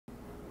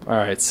All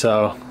right,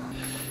 so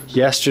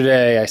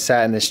yesterday I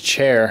sat in this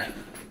chair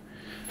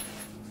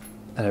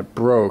and it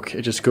broke.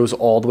 It just goes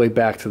all the way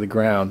back to the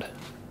ground.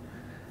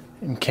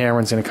 And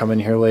Cameron's gonna come in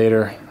here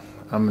later.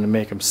 I'm gonna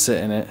make him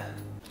sit in it.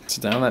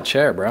 Sit down in that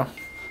chair, bro.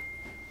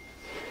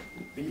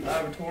 Beat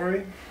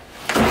laboratory.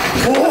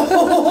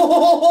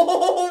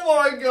 Oh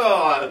my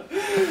god!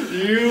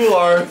 You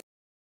are.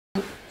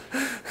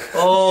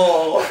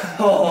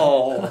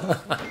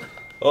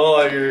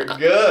 Oh, you're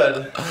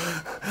good.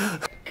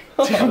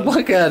 Dude,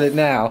 look at it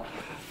now.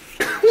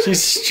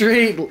 She's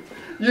straight.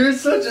 You're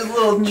such a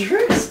little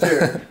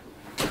trickster.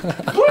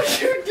 What are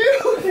you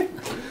doing?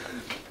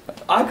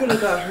 I could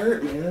have got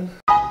hurt, man.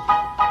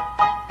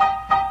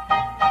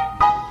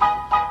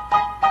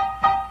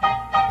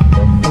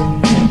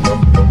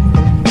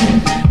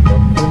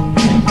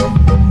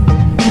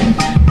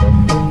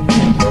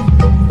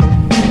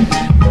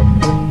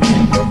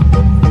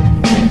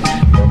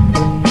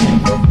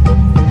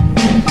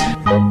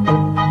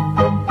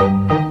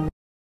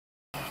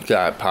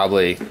 Got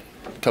probably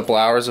a couple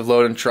hours of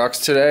loading trucks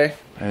today.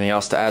 Anything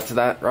else to add to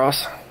that,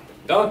 Ross?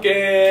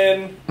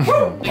 Duncan!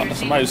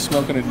 Somebody's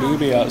smoking a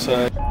doobie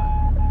outside.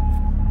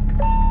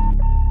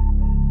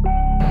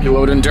 You're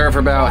loading dirt for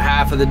about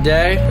half of the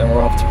day, then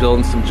we're off to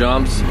building some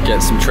jumps,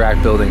 get some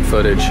track building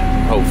footage,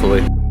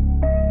 hopefully.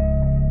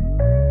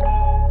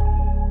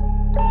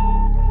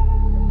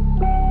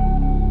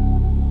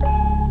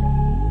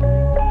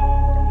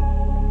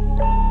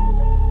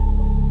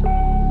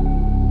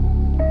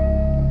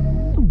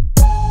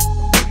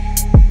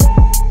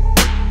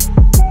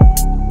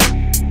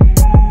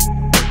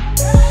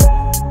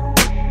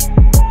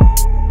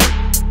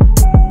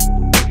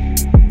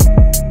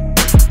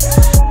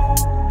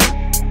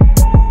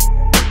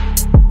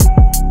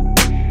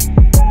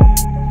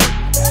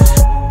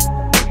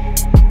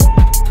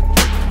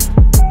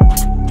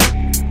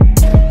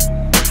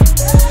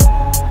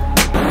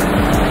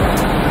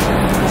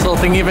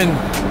 Thing even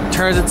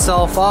turns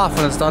itself off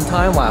when it's done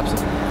time lapsing.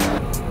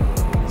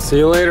 See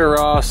you later,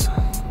 Ross.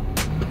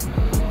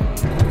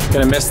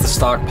 Gonna miss the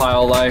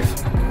stockpile life.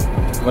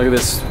 Look at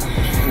this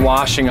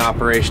washing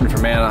operation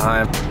from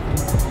Anaheim.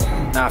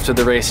 After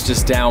the race,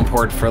 just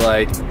downpoured for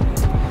like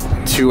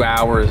 2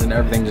 hours and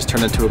everything just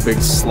turned into a big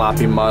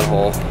sloppy mud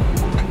hole.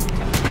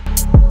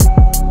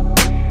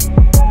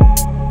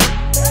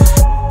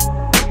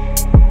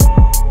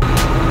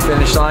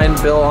 Finish line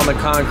built on the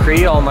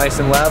concrete, all nice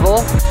and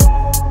level.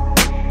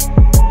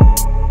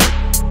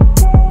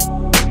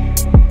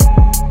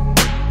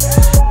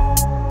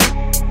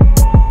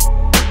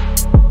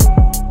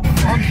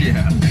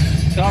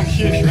 Talk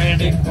shush,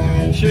 Randy.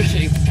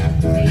 Shushy.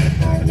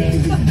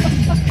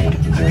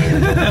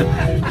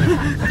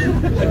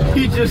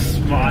 He just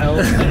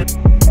smiled.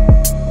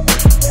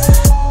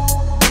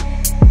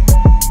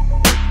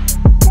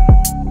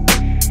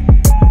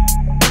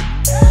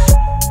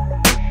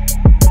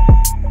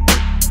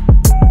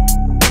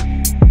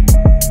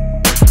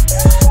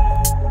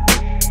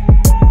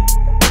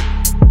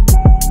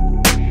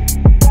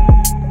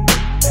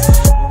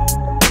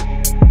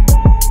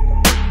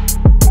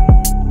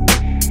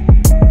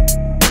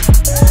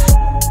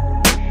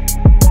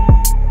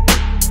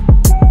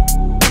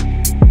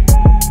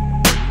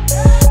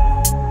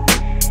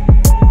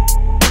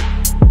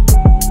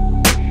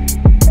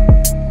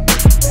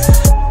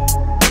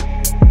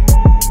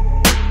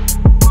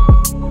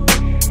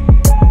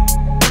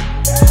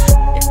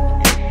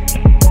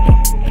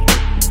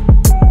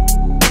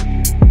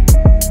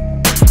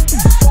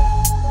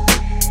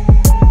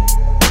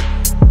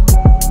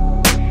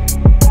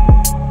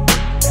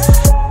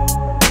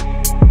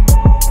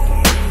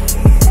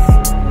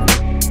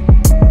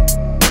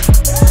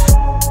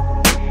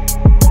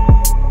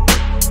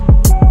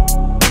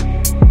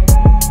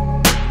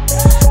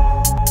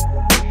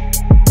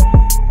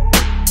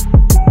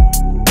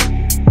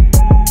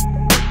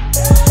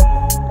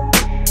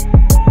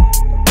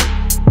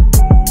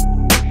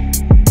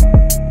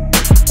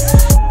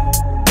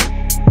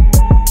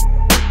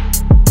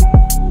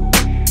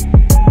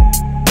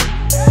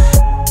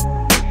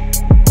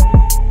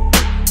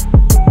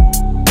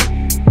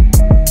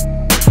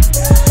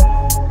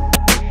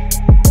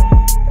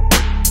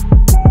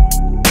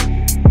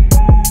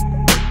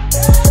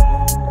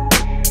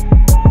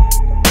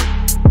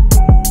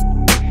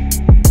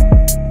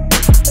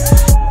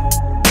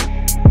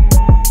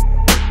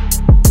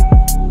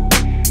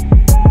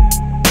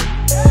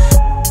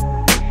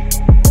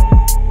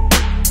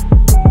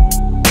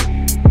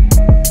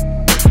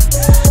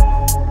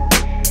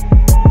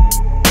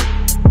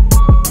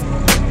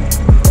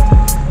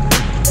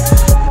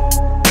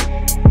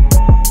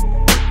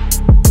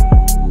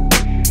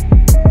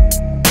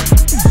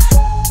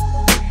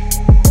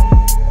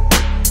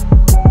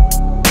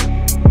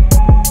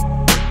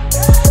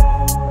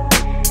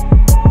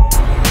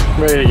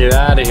 ready to get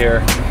out of here.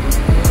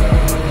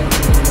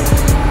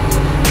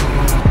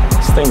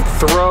 This thing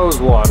throws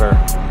water.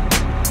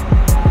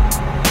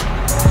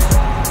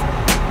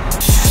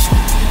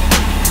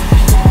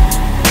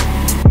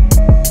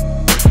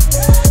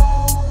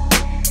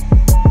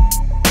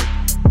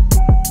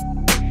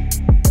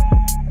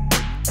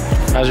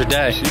 How's your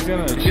day? She's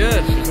gonna.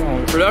 Good. She's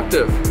gonna.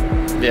 Productive.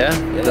 Yeah?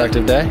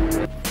 Productive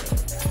day?